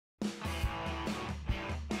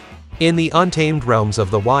In the untamed realms of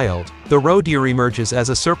the wild, the roe deer emerges as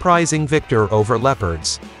a surprising victor over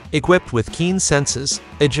leopards. Equipped with keen senses,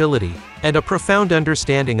 agility, and a profound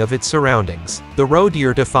understanding of its surroundings, the roe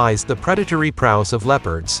deer defies the predatory prowess of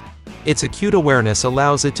leopards. Its acute awareness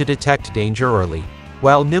allows it to detect danger early,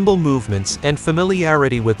 while nimble movements and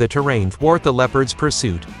familiarity with the terrain thwart the leopard's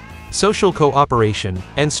pursuit. Social cooperation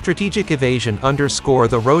and strategic evasion underscore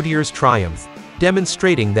the roe deer's triumph,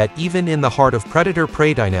 demonstrating that even in the heart of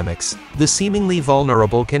predator-prey dynamics, the seemingly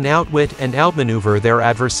vulnerable can outwit and outmaneuver their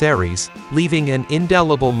adversaries, leaving an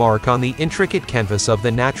indelible mark on the intricate canvas of the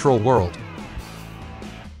natural world.